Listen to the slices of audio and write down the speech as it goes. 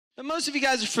Most of you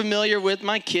guys are familiar with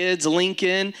my kids,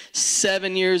 Lincoln,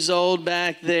 7 years old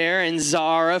back there, and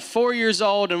Zara, 4 years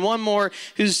old, and one more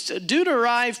who's due to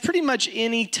arrive pretty much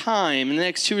any time in the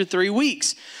next 2 or 3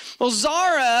 weeks. Well,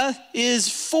 Zara is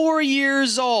 4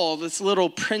 years old, this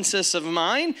little princess of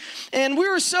mine, and we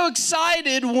were so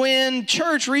excited when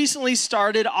church recently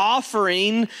started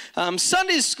offering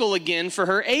Sunday school again for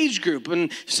her age group,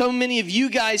 and so many of you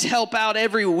guys help out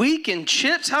every week in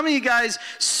CHIPS. How many of you guys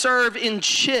serve in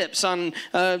CHIPS? On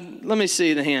let me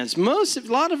see the hands.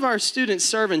 A lot of our students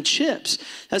serve in CHIPS.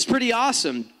 That's pretty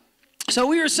awesome. So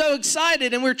we were so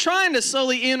excited, and we're trying to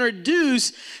slowly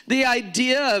introduce the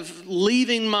idea of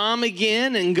leaving mom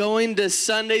again and going to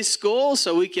Sunday school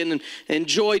so we can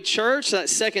enjoy church, that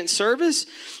second service.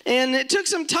 And it took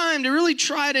some time to really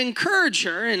try to encourage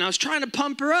her, and I was trying to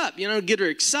pump her up, get her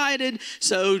excited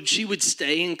so she would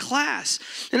stay in class.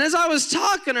 And as I was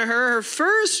talking to her, her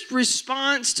first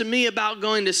response to me about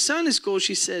going to Sunday school,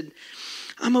 she said,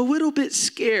 "I'm a little bit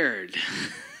scared."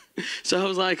 So I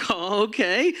was like, oh,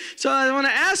 okay. So I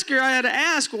had to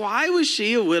ask, why was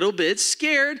she a little bit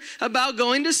scared about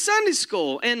going to Sunday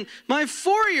school? And my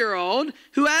 4-year-old,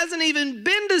 who hasn't even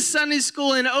been to Sunday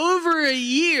school in over a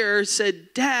year,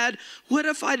 said, "Dad, what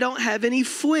if I don't have any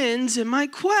friends in my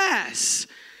class?"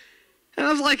 And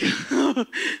I was like,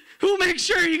 who'll make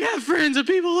sure you got friends and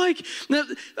people like,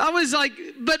 I was like,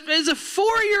 but as a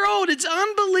 4-year-old, it's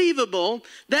unbelievable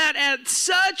that at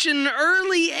such an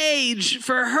early age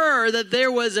for her that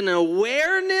there was an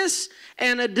awareness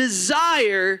and a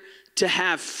desire to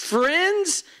have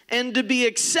friends and to be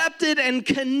accepted and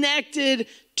connected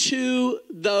to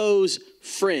those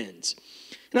friends.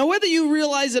 Now, whether you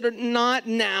realize it or not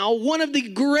now, one of the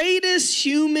greatest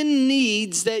human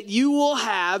needs that you will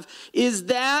have is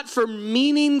that for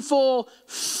meaningful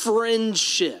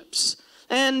friendships.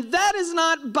 And that is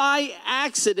not by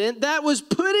accident. That was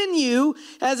put in you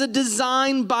as a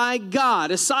design by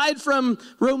God. Aside from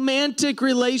romantic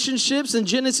relationships in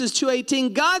Genesis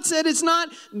 2:18, God said it's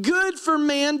not good for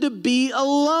man to be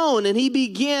alone. And he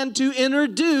began to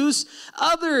introduce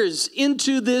others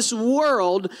into this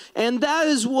world. And that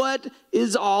is what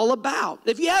is all about.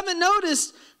 If you haven't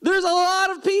noticed, there's a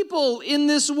lot of people in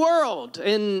this world.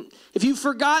 And if you've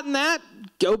forgotten that,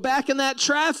 go back in that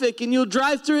traffic and you'll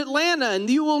drive through Atlanta and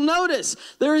you will notice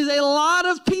there is a lot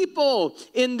of people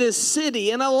in this city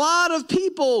and a lot of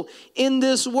people in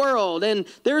this world. And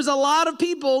there's a lot of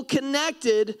people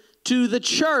connected to the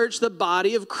church, the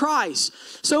body of Christ.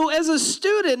 So as a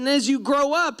student and as you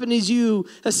grow up and as you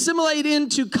assimilate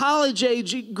into college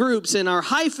age groups and our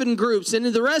hyphen groups and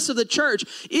in the rest of the church,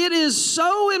 it is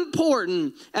so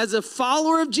important as a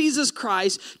follower of Jesus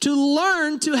Christ to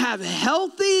learn to have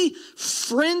healthy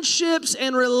friendships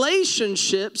and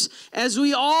relationships as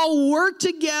we all work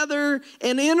together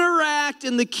and interact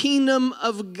in the kingdom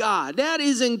of God. That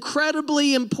is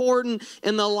incredibly important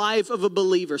in the life of a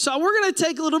believer. So we're going to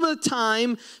take a little bit of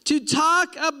time to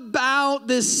talk about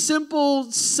this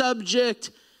simple subject,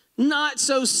 not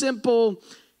so simple,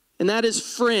 and that is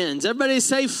friends. Everybody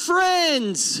say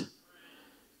friends.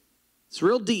 It's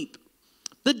real deep.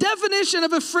 The definition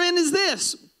of a friend is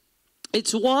this: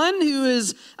 it's one who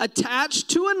is attached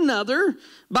to another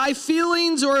by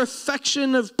feelings or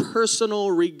affection of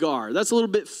personal regard. That's a little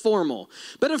bit formal.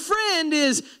 But a friend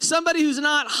is somebody who's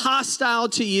not hostile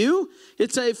to you.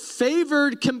 It's a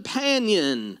favored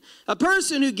companion, a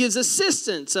person who gives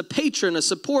assistance, a patron, a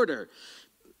supporter.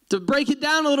 To break it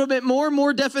down a little bit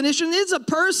more definition, is a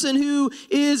person who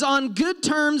is on good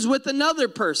terms with another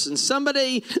person.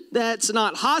 Somebody that's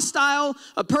not hostile,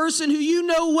 a person who you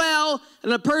know well,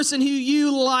 and a person who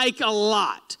you like a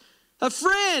lot. A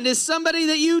friend is somebody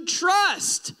that you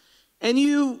trust and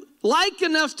you like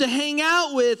enough to hang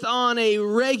out with on a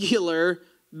regular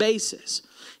basis.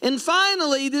 And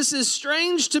finally, this is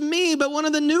strange to me, but one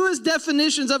of the newest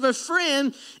definitions of a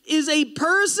friend is a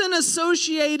person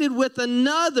associated with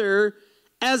another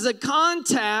as a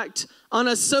contact on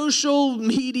a social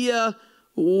media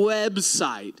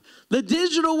website. The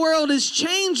digital world is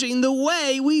changing the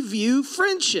way we view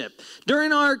friendship.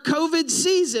 During our COVID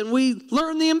season, we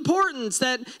learned the importance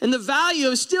and the value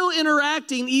of still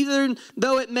interacting, even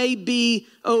though it may be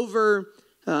over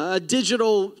a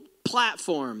digital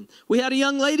platform. We had a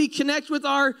young lady connect with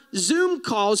our Zoom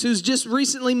calls who's just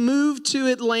recently moved to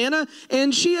Atlanta,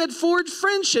 and she had forged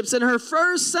friendships. And her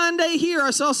first Sunday here,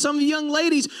 I saw some young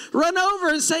ladies run over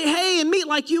and say, hey, and meet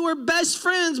like you were best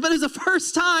friends, but it's the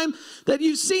first time that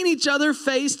you've seen each other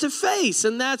face to face.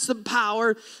 And that's the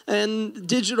power and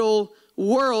digital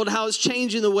world, how it's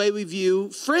changing the way we view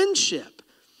friendship.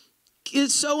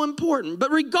 is so important.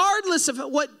 But regardless of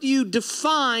what you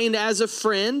define as a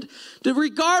friend,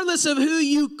 regardless of who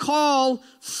you call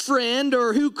friend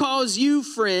or who calls you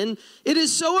friend, it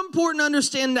is so important to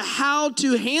understand how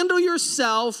to handle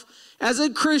yourself as a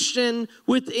Christian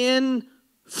within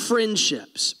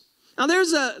friendships. Now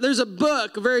there's a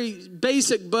book, a very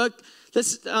basic book,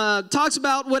 that talks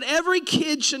about what every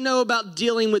kid should know about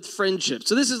dealing with friendships.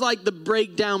 So this is like the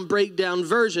breakdown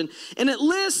version. And it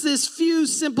lists this few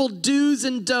simple do's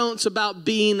and don'ts about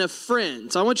being a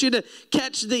friend. So I want you to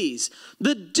catch these.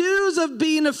 The do's of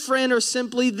being a friend are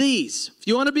simply these. If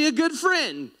you want to be a good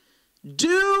friend,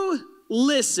 do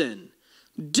listen.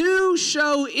 Do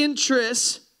show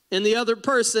interest in the other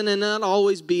person and not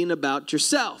always being about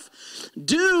yourself.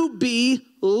 Do be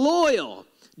loyal.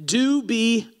 Do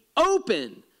be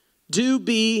open. Do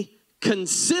be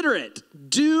considerate.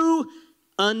 Do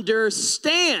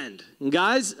understand. And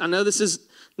guys, I know this is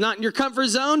not in your comfort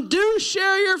zone. Do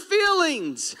share your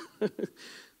feelings.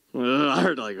 I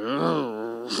heard like,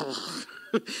 oh.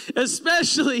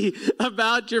 Especially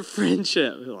about your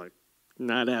friendship. Like,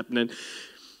 not happening.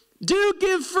 Do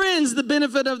give friends the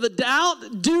benefit of the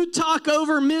doubt. Do talk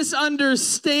over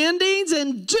misunderstandings,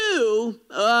 and do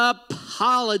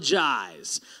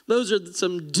apologize. Those are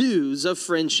some do's of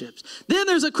friendships. Then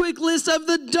there's a quick list of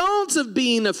the don'ts of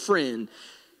being a friend.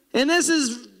 And this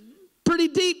is pretty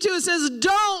deep too. It says,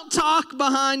 don't talk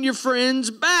behind your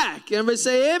friend's back. Everybody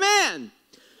say amen.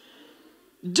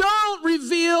 Don't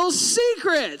reveal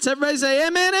secrets. Everybody say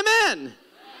amen, amen.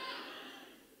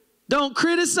 Don't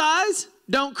criticize.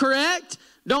 Don't correct.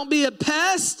 Don't be a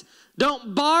pest.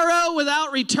 Don't borrow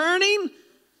without returning.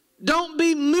 Don't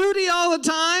be moody all the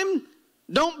time.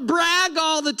 Don't brag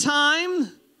all the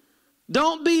time.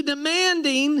 Don't be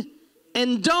demanding.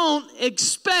 And don't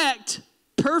expect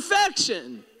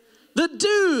perfection. The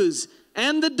do's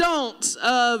and the don'ts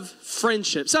of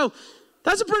friendship. So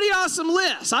that's a pretty awesome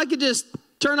list. I could just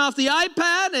turn off the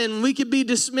iPad and we could be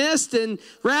dismissed and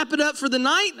wrap it up for the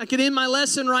night. I could end my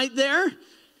lesson right there.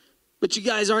 But you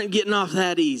guys aren't getting off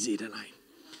that easy tonight.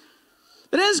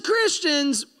 But as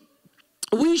Christians,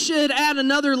 we should add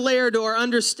another layer to our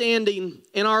understanding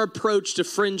in our approach to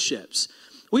friendships.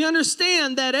 We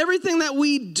understand that everything that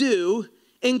we do,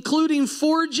 including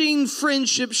forging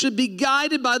friendships, should be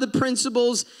guided by the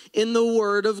principles in the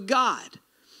Word of God.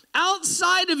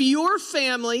 Outside of your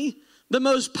family, the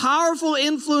most powerful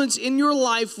influence in your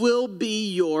life will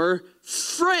be your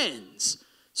friends.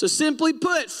 So simply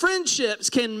put, friendships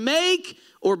can make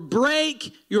or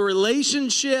break your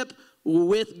relationship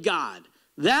with God.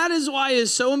 That is why it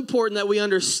is so important that we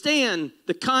understand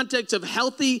the context of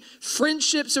healthy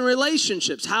friendships and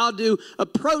relationships, how to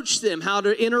approach them, how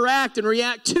to interact and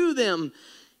react to them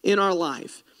in our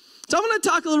life. So I'm going to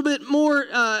talk a little bit more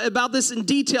about this in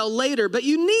detail later, but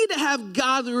you need to have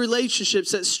godly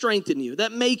relationships that strengthen you,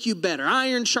 that make you better.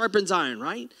 Iron sharpens iron,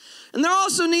 right? And there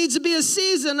also needs to be a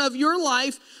season of your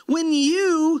life when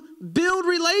you build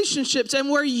relationships and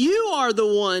where you are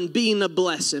the one being a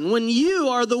blessing, when you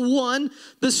are the one,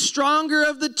 the stronger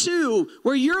of the two,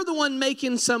 where you're the one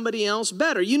making somebody else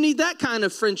better. You need that kind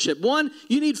of friendship. One,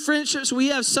 you need friendships where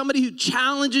you have somebody who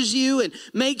challenges you and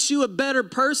makes you a better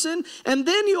person. And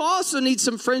then you also need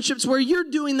some friendships where you're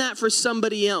doing that for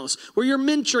somebody else, where you're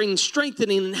mentoring,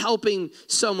 strengthening, and helping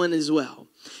someone as well.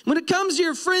 When it comes to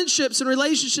your friendships and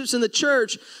relationships in the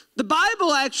church, the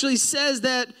Bible actually says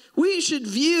that we should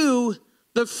view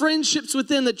the friendships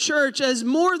within the church as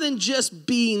more than just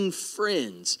being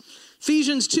friends.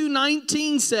 Ephesians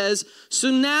 2:19 says, so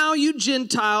now you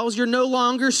Gentiles, you're no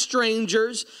longer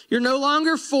strangers, you're no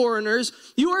longer foreigners,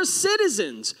 you are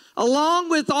citizens, along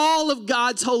with all of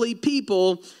God's holy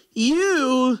people.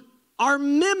 You are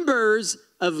members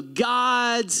of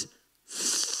God's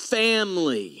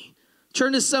family.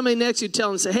 Turn to somebody next to you, tell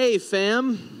them, say, hey,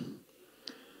 fam.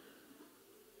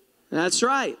 That's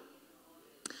right.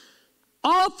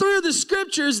 All through the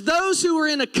scriptures, those who were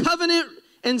in a covenant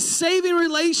and saving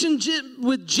relationship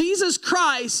with Jesus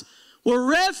Christ were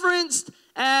referenced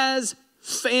as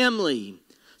family.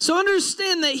 So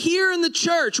understand that here in the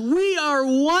church, we are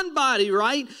one body,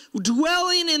 right?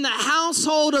 Dwelling in the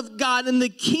household of God, in the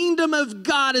kingdom of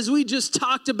God, as we just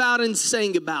talked about and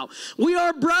sang about. We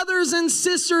are brothers and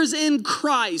sisters in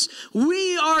Christ.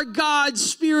 We are God's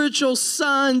spiritual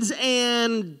sons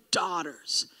and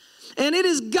daughters. And it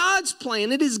is God's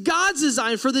plan, it is God's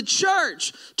design for the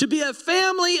church to be a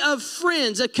family of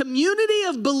friends, a community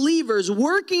of believers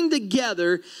working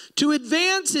together to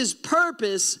advance His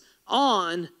purpose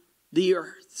on the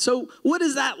earth. So what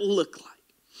does that look like?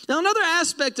 Now, another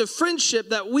aspect of friendship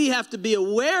that we have to be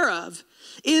aware of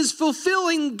is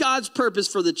fulfilling God's purpose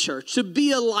for the church, to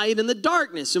be a light in the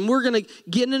darkness. And we're going to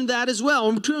get into that as well.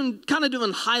 I'm kind of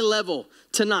doing high level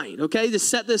tonight, okay, to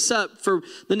set this up for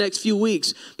the next few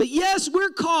weeks. But yes, we're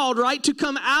called, right, to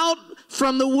come out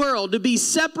from the world, to be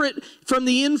separate from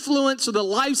the influence or the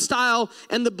lifestyle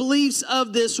and the beliefs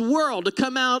of this world, to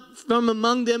come out from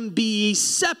among them, be ye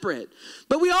separate.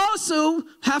 But we also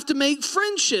have to make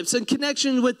friendships and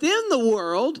connections within the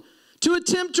world to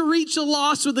attempt to reach the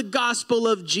lost with the gospel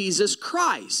of Jesus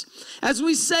Christ. As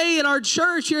we say in our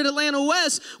church here at Atlanta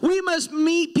West, we must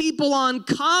meet people on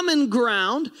common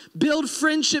ground, build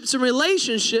friendships and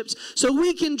relationships so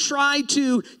we can try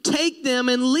to take them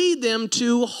and lead them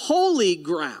to holy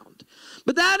ground.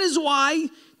 But that is why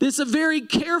there's a very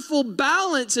careful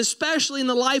balance, especially in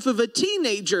the life of a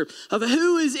teenager, of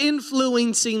who is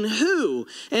influencing who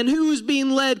and who is being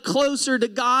led closer to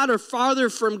God or farther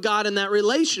from God in that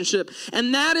relationship.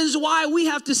 And that is why we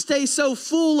have to stay so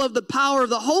full of the power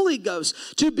of the Holy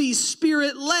Ghost, to be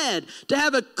Spirit-led, to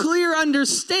have a clear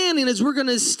understanding, as we're going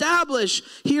to establish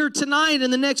here tonight in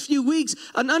the next few weeks,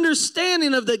 an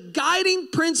understanding of the guiding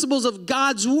principles of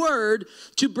God's Word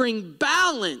to bring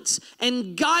balance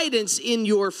and guidance in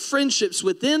your friendships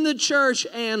within the church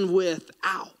and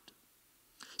without.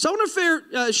 So I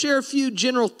want to share a few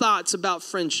general thoughts about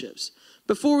friendships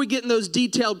before we get in those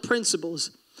detailed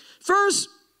principles. First,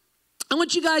 I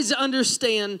want you guys to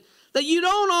understand that you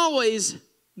don't always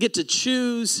get to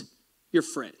choose your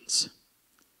friends.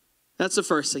 That's the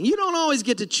first thing. You don't always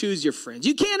get to choose your friends.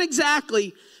 You can't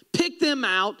exactly pick them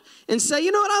out and say,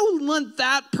 you know what, I would want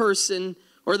that person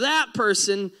or that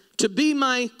person to be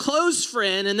my close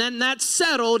friend, and then that's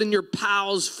settled and you're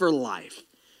pals for life.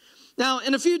 Now,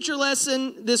 in a future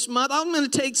lesson this month, I'm going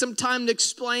to take some time to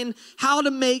explain how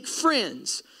to make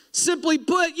friends. Simply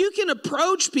put, you can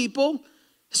approach people,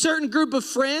 a certain group of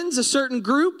friends, a certain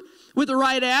group, with the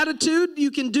right attitude.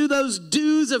 You can do those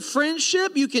dues of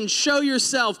friendship. You can show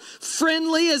yourself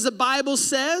friendly, as the Bible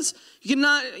says. You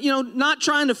can not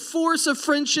trying to force a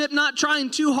friendship, not trying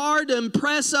too hard to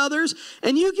impress others,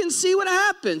 and you can see what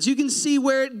happens. You can see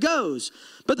where it goes.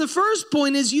 But the first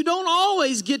point is you don't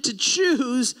always get to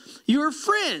choose your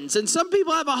friends. And some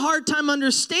people have a hard time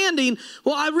understanding,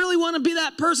 well, I really want to be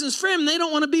that person's friend, and they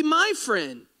don't want to be my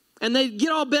friend. And they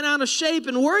get all bent out of shape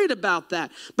and worried about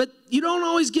that. But you don't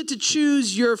always get to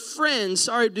choose your friends.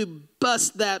 Sorry to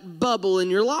bust that bubble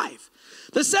in your life.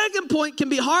 The second point can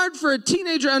be hard for a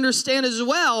teenager to understand as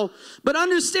well, but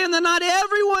understand that not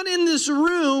everyone in this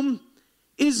room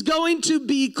is going to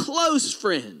be close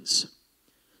friends.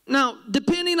 Now,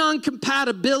 depending on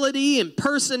compatibility and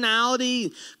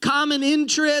personality, common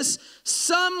interests,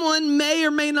 someone may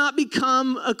or may not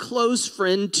become a close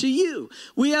friend to you.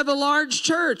 We have a large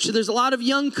church. There's a lot of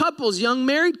young couples, young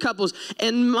married couples,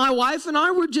 and my wife and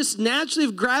I were just naturally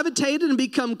have gravitated and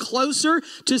become closer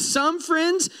to some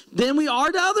friends than we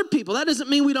are to other people. That doesn't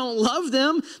mean we don't love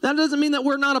them. That doesn't mean that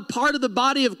we're not a part of the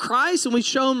body of Christ and we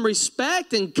show them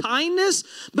respect and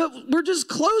kindness, but we're just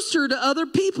closer to other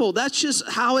people. That's just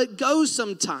how it goes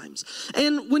sometimes.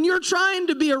 And when you're trying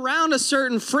to be around a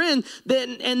certain friend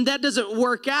and that doesn't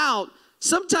work out,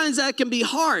 sometimes that can be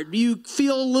hard. You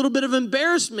feel a little bit of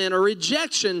embarrassment or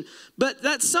rejection, but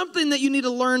that's something that you need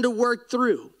to learn to work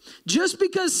through. Just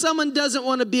because someone doesn't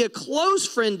want to be a close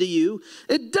friend to you,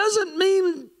 it doesn't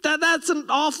mean that that's an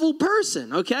awful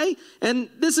person, okay? And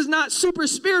this is not super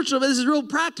spiritual, but this is real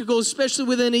practical, especially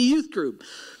within a youth group.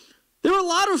 There were a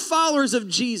lot of followers of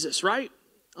Jesus, right?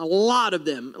 A lot of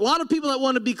them. A lot of people that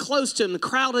want to be close to him,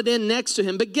 crowded in next to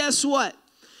him. But guess what?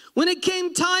 When it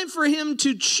came time for him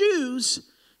to choose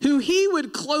who he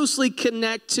would closely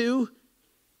connect to,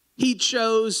 he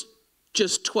chose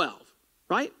just 12,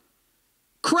 right?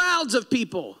 Crowds of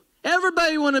people.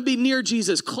 Everybody wanted to be near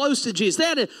Jesus, close to Jesus. They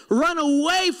had to run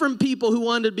away from people who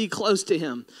wanted to be close to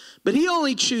him. But he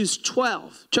only chose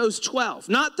 12,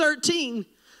 not 13,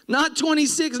 not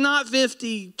 26, not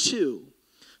 52.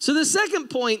 So the second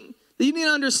point that you need to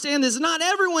understand is not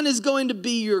everyone is going to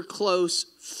be your close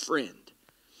friend.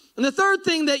 And the third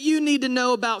thing that you need to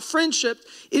know about friendship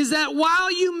is that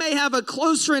while you may have a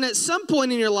close friend at some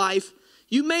point in your life,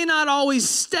 you may not always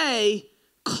stay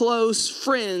close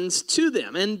friends to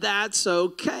them, and that's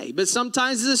okay. But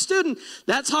sometimes as a student,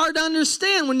 that's hard to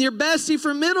understand when your bestie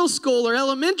from middle school or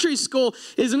elementary school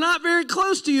is not very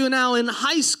close to you now in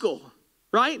high school,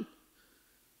 right?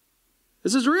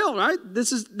 This is real, right?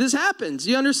 This happens.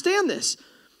 You understand this.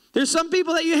 There's some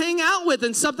people that you hang out with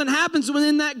and something happens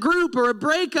within that group or a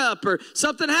breakup or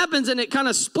something happens and it kind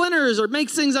of splinters or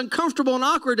makes things uncomfortable and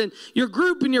awkward, and your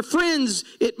group and your friends,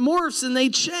 it morphs and they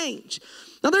change.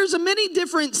 Now, there's many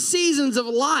different seasons of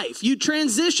life. You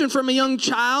transition from a young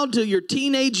child to your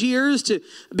teenage years, to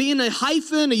being a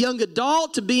hyphen, a young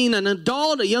adult, to being an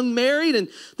adult, a young married, and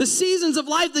the seasons of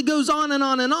life that goes on and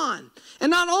on and on. And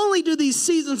not only do these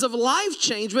seasons of life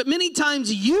change, but many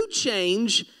times you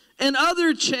change and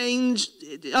others change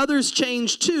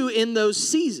too in those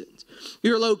seasons.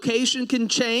 Your location can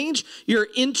change, your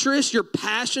interests, your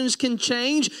passions can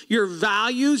change, your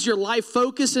values, your life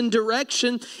focus and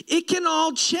direction. It can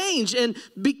all change. And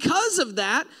because of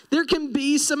that, there can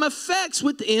be some effects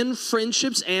within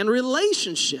friendships and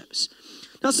relationships.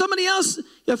 Now, somebody else,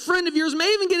 a friend of yours,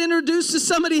 may even get introduced to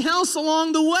somebody else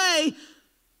along the way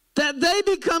that they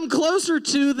become closer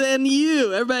to than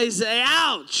you. Everybody say,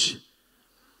 ouch.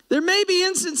 There may be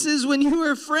instances when you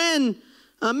or a friend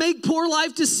make poor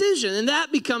life decisions, and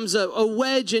that becomes a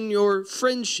wedge in your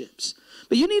friendships.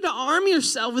 But you need to arm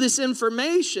yourself with this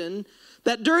information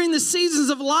that during the seasons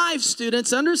of life,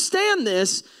 students, understand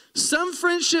this, some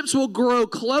friendships will grow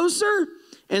closer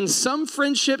and some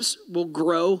friendships will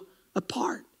grow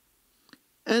apart.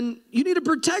 And you need to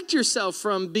protect yourself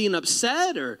from being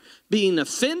upset or being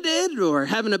offended or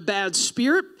having a bad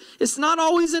spirit. It's not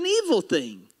always an evil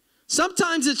thing.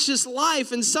 Sometimes it's just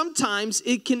life, and sometimes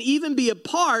it can even be a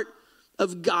part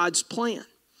of God's plan.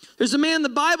 There's a man in the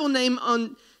Bible named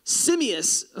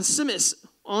Onesimus, Onesimus,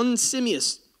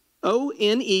 Onesimus.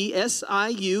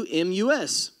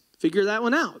 Figure that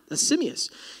one out, Onesimus.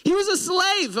 He was a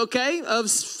slave, okay, of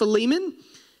Philemon,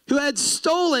 who had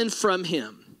stolen from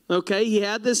him, okay? He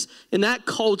had this, in that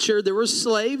culture, there were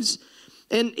slaves,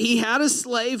 and he had a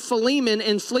slave, Philemon,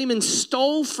 and Philemon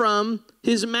stole from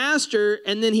his master,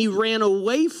 and then he ran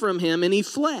away from him, and he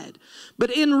fled. But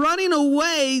in running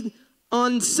away,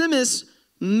 Onesimus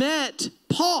met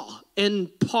Paul, and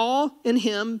Paul and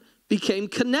him became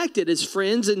connected as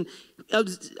friends. And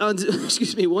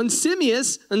Onesimus,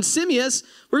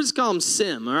 we're just call him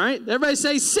Sim, all right? Everybody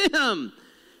say Sim.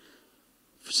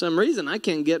 For some reason, I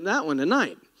can't get that one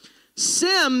tonight.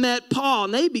 Sim met Paul,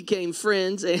 and they became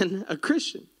friends and a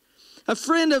Christian. A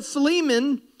friend of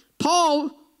Philemon,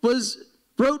 Paul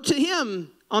wrote to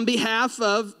him on behalf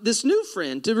of this new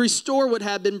friend to restore what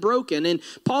had been broken. And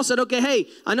Paul said, okay, hey,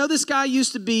 I know this guy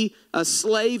used to be a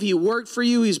slave. He worked for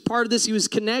you. He's part of this. He was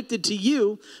connected to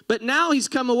you. But now he's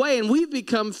come away and we've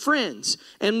become friends.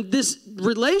 And this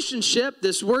relationship,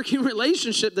 this working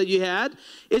relationship that you had,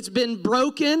 it's been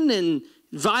broken and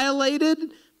violated.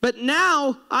 But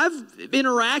now I've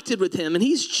interacted with him and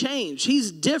he's changed.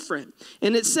 He's different.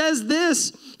 And it says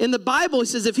this in the Bible. It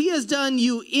says, if he has done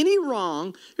you any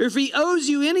wrong or if he owes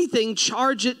you anything,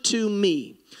 charge it to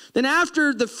me. Then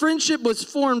after the friendship was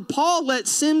formed, Paul let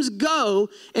Sims go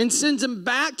and sends him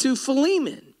back to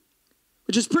Philemon,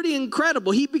 which is pretty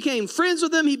incredible. He became friends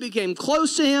with him. He became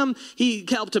close to him. He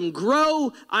helped him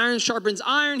grow. Iron sharpens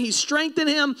iron. He strengthened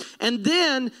him. And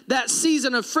then that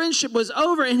season of friendship was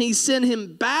over and he sent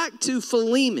him back to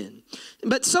Philemon.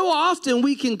 But so often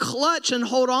we can clutch and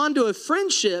hold on to a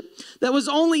friendship that was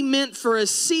only meant for a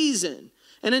season.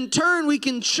 And in turn, we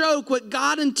can choke what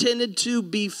God intended to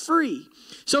be free.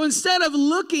 So instead of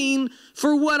looking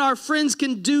for what our friends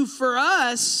can do for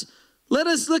us, let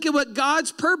us look at what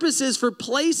God's purpose is for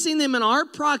placing them in our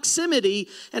proximity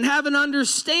and have an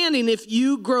understanding if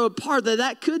you grow apart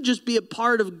that could just be a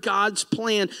part of God's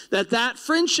plan, that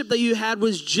friendship that you had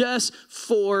was just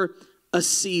for a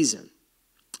season.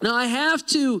 Now I have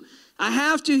to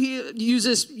use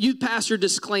this youth pastor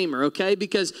disclaimer, okay?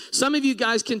 Because some of you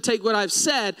guys can take what I've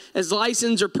said as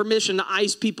license or permission to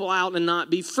ice people out and not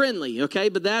be friendly, okay?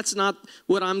 But that's not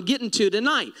what I'm getting to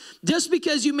tonight. Just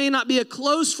because you may not be a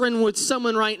close friend with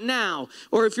someone right now,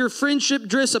 or if your friendship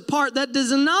drifts apart, that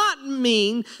does not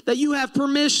mean that you have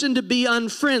permission to be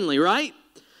unfriendly, right?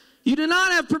 You do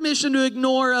not have permission to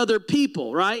ignore other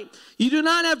people, right? You do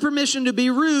not have permission to be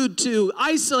rude, to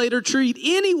isolate, or treat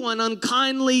anyone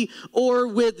unkindly or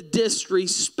with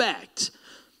disrespect.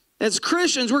 As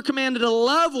Christians, we're commanded to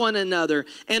love one another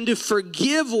and to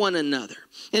forgive one another.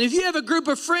 And if you have a group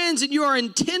of friends and you are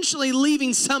intentionally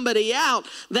leaving somebody out,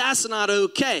 that's not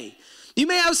okay. You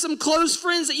may have some close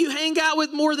friends that you hang out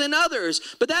with more than others,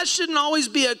 but that shouldn't always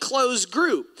be a closed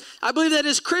group. I believe that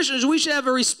as Christians, we should have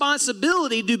a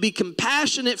responsibility to be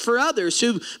compassionate for others,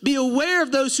 to be aware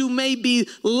of those who may be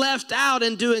left out,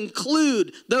 and to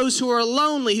include those who are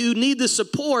lonely, who need the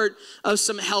support of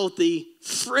some healthy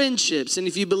friendships. And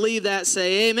if you believe that,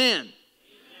 say amen. Amen.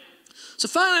 So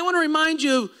finally, I want to remind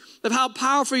you of how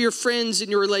powerful your friends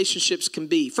and your relationships can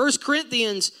be. 1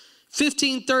 Corinthians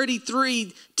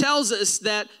 15:33 tells us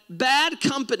that bad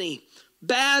company,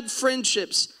 bad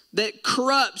friendships, that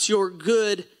corrupts your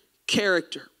good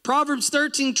character. Proverbs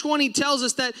 13:20 tells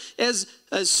us that as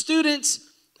students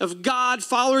of God,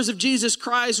 followers of Jesus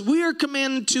Christ, we are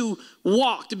commanded to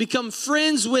walk, to become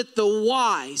friends with the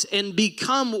wise and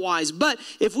become wise. But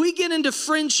if we get into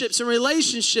friendships and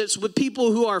relationships with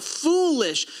people who are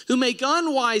foolish, who make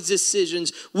unwise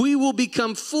decisions, we will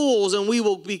become fools and we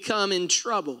will become in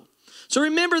trouble. So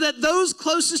remember that those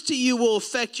closest to you will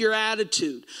affect your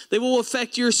attitude. They will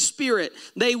affect your spirit.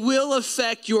 They will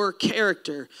affect your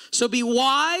character. So be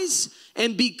wise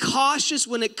and be cautious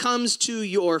when it comes to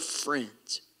your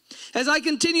friends. As I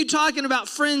continue talking about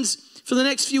friends for the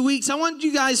next few weeks, I want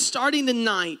you guys, starting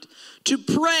tonight, to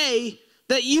pray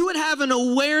that you would have an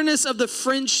awareness of the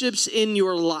friendships in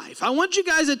your life. I want you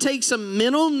guys to take some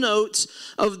mental notes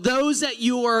of those that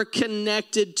you are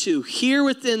connected to here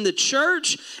within the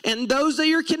church and those that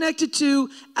you're connected to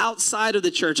outside of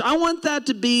the church. I want that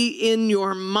to be in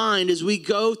your mind as we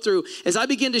go through, as I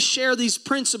begin to share these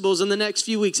principles in the next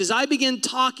few weeks, as I begin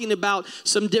talking about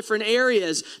some different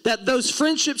areas, that those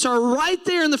friendships are right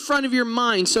there in the front of your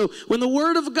mind. So when the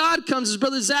Word of God comes, as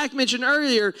Brother Zach mentioned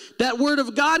earlier, that Word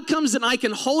of God comes and I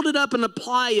can hold it up and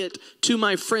apply it to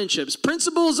my friendships.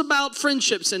 Principles about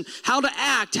friendships and how to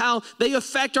act, how they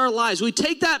affect our lives. We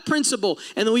take that principle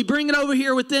and then we bring it over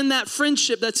here within that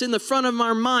friendship that's in the front of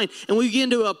our mind, and we begin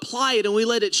to apply it and we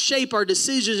let it shape our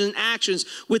decisions and actions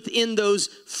within those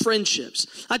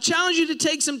friendships. I challenge you to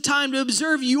take some time to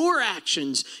observe your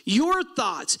actions, your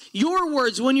thoughts, your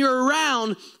words when you're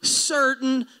around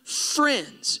certain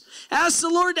friends. Ask the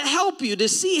Lord to help you to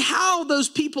see how those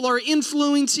people are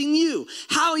influencing you,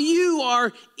 how you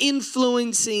are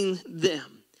influencing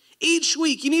them. Each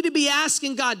week, you need to be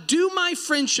asking God, do my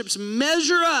friendships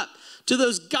measure up to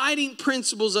those guiding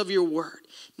principles of your word?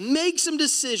 Make some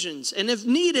decisions, and if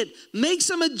needed, make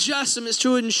some adjustments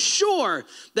to ensure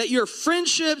that your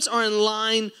friendships are in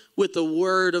line with the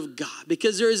Word of God,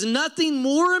 because there is nothing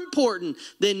more important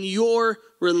than your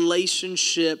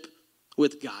relationship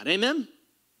with God. Amen?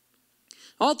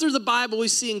 All through the Bible, we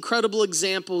see incredible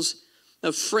examples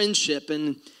of friendship,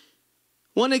 and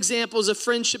one example is a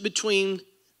friendship between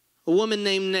a woman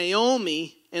named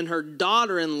Naomi and her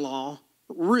daughter-in-law,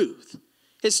 Ruth.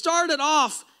 It started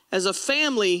off as a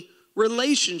family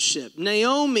relationship.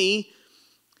 Naomi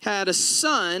had a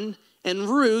son, and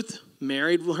Ruth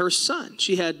married her son.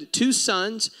 She had 2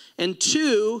 sons and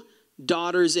 2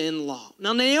 daughters-in-law.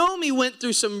 Now, Naomi went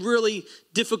through some really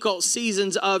difficult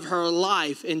seasons of her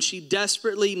life, and she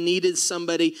desperately needed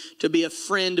somebody to be a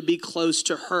friend, to be close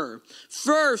to her.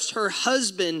 First, her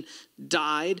husband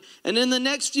died, and in the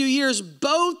next few years,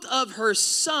 both of her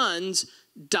sons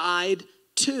died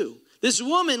too. This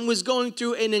woman was going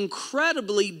through an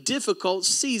incredibly difficult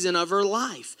season of her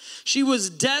life. She was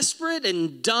desperate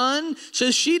and done, so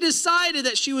she decided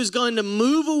that she was going to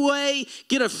move away,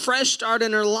 get a fresh start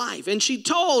in her life. And she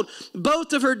told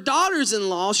both of her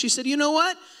daughters-in-law, she said, you know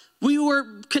what? We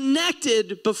were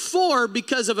connected before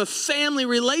because of a family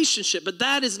relationship, but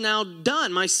that is now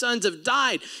done. My sons have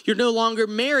died. You're no longer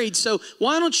married, so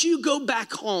why don't you go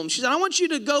back home? She said, I want you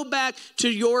to go back to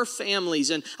your families,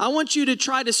 and I want you to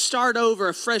try to start over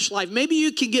a fresh life. Maybe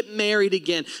you can get married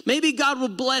again. Maybe God will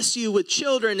bless you with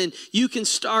children, and you can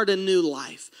start a new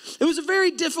life. It was a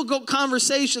very difficult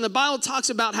conversation. The Bible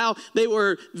talks about how they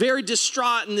were very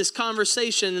distraught in this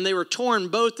conversation, and they were torn,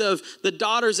 both of the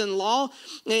daughters-in-law,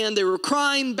 and they were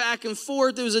crying back and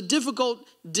forth. It was a difficult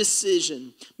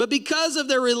decision. But because of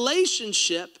their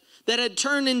relationship that had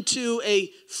turned into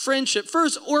a friendship,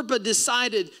 first Orpah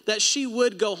decided that she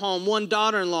would go home, one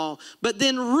daughter-in-law. But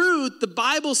then Ruth, the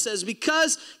Bible says,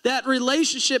 because that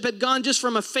relationship had gone just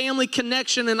from a family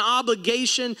connection and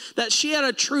obligation, that she had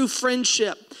a true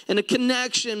friendship and a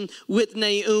connection with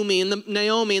Naomi. And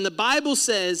the Bible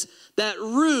says that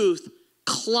Ruth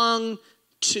clung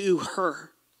to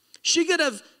her. She could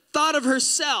have thought of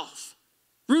herself.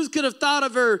 Ruth could have thought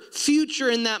of her future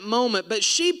in that moment, but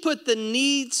she put the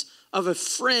needs of a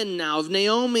friend now, of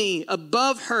Naomi,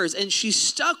 above hers, and she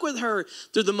stuck with her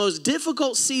through the most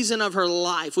difficult season of her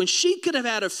life. When she could have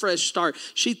had a fresh start,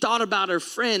 she thought about her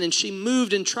friend, and she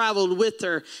moved and traveled with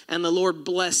her, and the Lord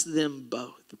blessed them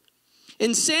both.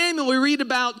 In Samuel, we read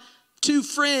about 2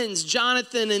 friends,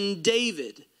 Jonathan and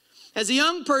David. As a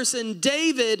young person,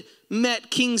 David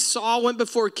met King Saul, went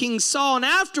before King Saul, and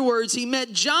afterwards he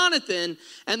met Jonathan.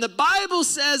 And the Bible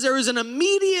says there was an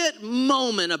immediate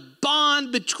moment, a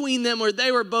bond between them where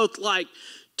they were both like,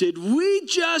 did we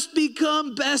just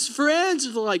become best friends?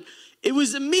 Like, it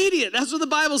was immediate. That's what the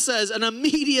Bible says, an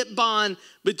immediate bond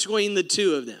between the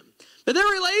 2 of them. But their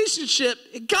relationship,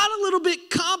 it got a little bit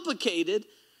complicated,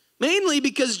 mainly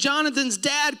because Jonathan's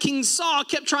dad, King Saul,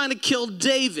 kept trying to kill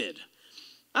David.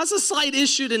 That's a slight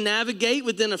issue to navigate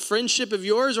within a friendship of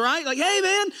yours, right? Like, hey,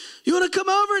 man, you want to come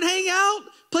over and hang out,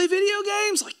 play video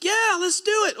games? Like, yeah, let's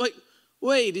do it. Like,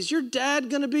 wait, is your dad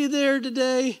going to be there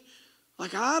today?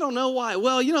 Like, I don't know why.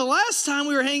 Well, last time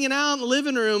we were hanging out in the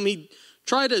living room, he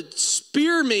tried to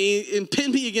spear me and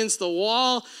pin me against the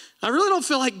wall. I really don't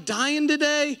feel like dying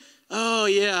today. Oh,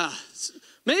 yeah.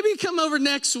 Maybe come over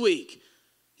next week.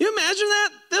 You imagine that?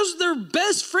 Those are their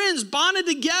best friends bonded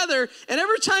together, and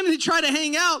every time they try to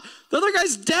hang out, the other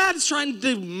guy's dad is trying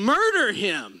to murder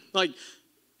him. Like,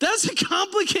 that's a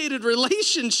complicated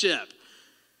relationship,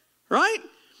 right?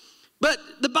 But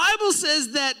the Bible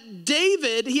says that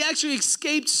David, he actually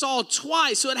escaped Saul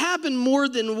twice, so it happened more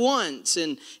than once.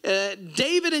 And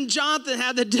David and Jonathan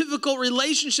had a difficult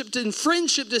relationship and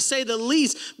friendship, to say the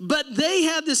least, but they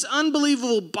had this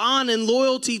unbelievable bond and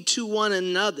loyalty to one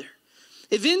another.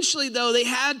 Eventually, though, they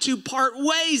had to part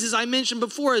ways, as I mentioned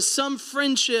before, as some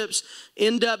friendships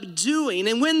end up doing.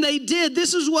 And when they did,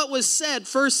 this is what was said,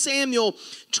 1 Samuel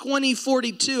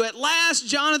 20:42. At last,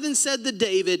 Jonathan said to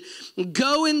David,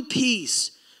 "Go in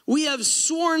peace. We have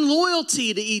sworn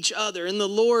loyalty to each other in the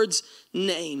Lord's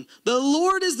name. The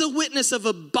Lord is the witness of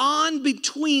a bond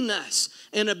between us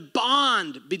and a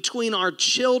bond between our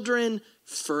children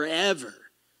forever."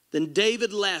 Then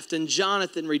David left and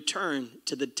Jonathan returned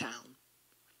to the town.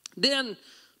 Then,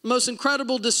 the most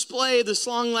incredible display of this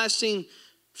long-lasting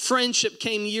friendship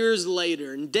came years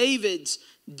later. And David's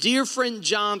dear friend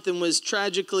Jonathan was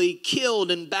tragically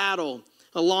killed in battle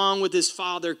along with his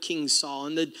father, King Saul.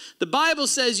 And the Bible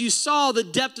says you saw the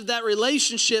depth of that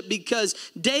relationship because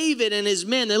David and his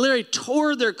men, they literally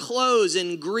tore their clothes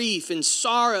in grief and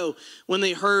sorrow when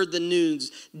they heard the news.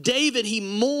 David, he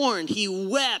mourned, he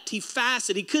wept, he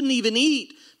fasted. He couldn't even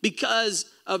eat because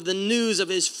of the news of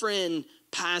his friend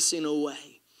passing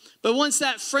away. But once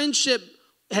that friendship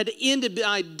had ended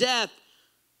by death,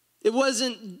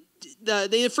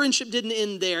 the friendship didn't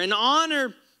end there. In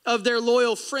honor of their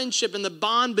loyal friendship and the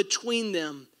bond between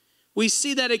them, we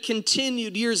see that it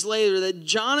continued years later, that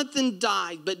Jonathan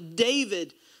died, but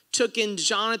David took in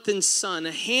Jonathan's son,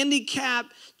 a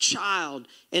handicapped child,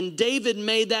 and David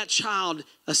made that child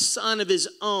a son of his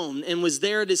own and was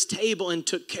there at his table and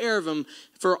took care of him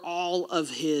for all of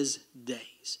his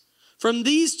days. From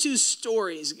these two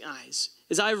stories, guys,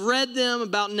 as I've read them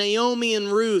about Naomi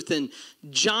and Ruth and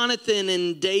Jonathan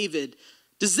and David,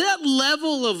 does that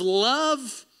level of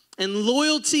love and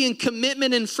loyalty and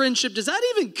commitment and friendship, does that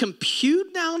even compute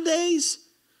nowadays?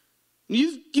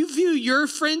 You view your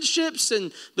friendships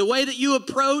and the way that you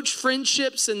approach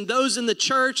friendships and those in the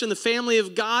church and the family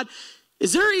of God,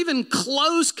 is there even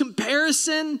close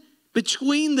comparison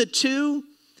between the two?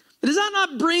 Does that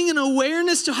not bring an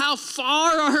awareness to how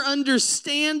far our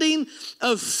understanding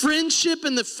of friendship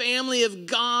in the family of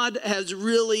God has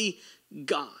really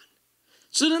gone?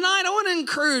 So tonight I want to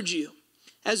encourage you,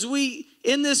 as we,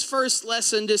 in this first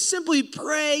lesson, to simply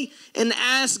pray and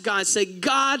ask God, say,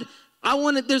 God,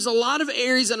 there's a lot of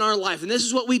areas in our life, and this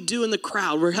is what we do in the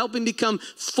crowd. We're helping become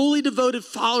fully devoted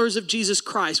followers of Jesus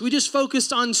Christ. We just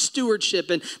focused on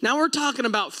stewardship, and now we're talking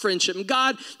about friendship. And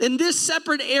God, in this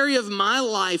separate area of my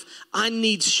life, I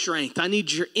need strength. I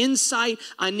need your insight.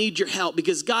 I need your help,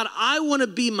 because God, I want to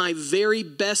be my very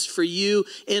best for you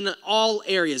in all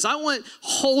areas. I want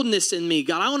wholeness in me,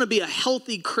 God. I want to be a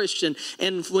healthy Christian.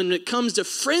 And when it comes to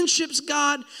friendships,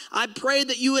 God, I pray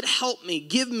that you would help me,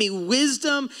 give me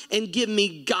wisdom and give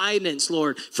me guidance,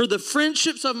 Lord, for the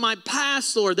friendships of my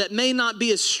past, Lord, that may not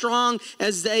be as strong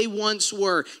as they once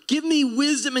were. Give me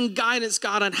wisdom and guidance,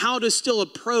 God, on how to still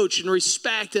approach and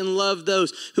respect and love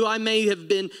those who I may have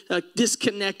been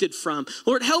disconnected from.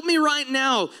 Lord, help me right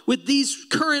now with these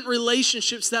current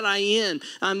relationships that I'm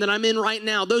in right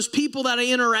now, those people that I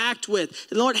interact with.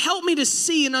 And Lord, help me to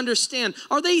see and understand,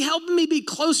 are they helping me be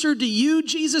closer to you,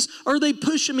 Jesus, or are they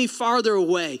pushing me farther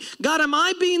away? God, am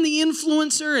I being the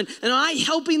influencer and am I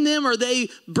helping them, or are they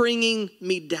bringing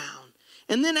me down?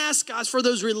 And then ask God for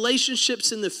those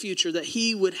relationships in the future, that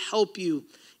he would help you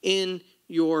in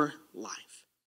your life.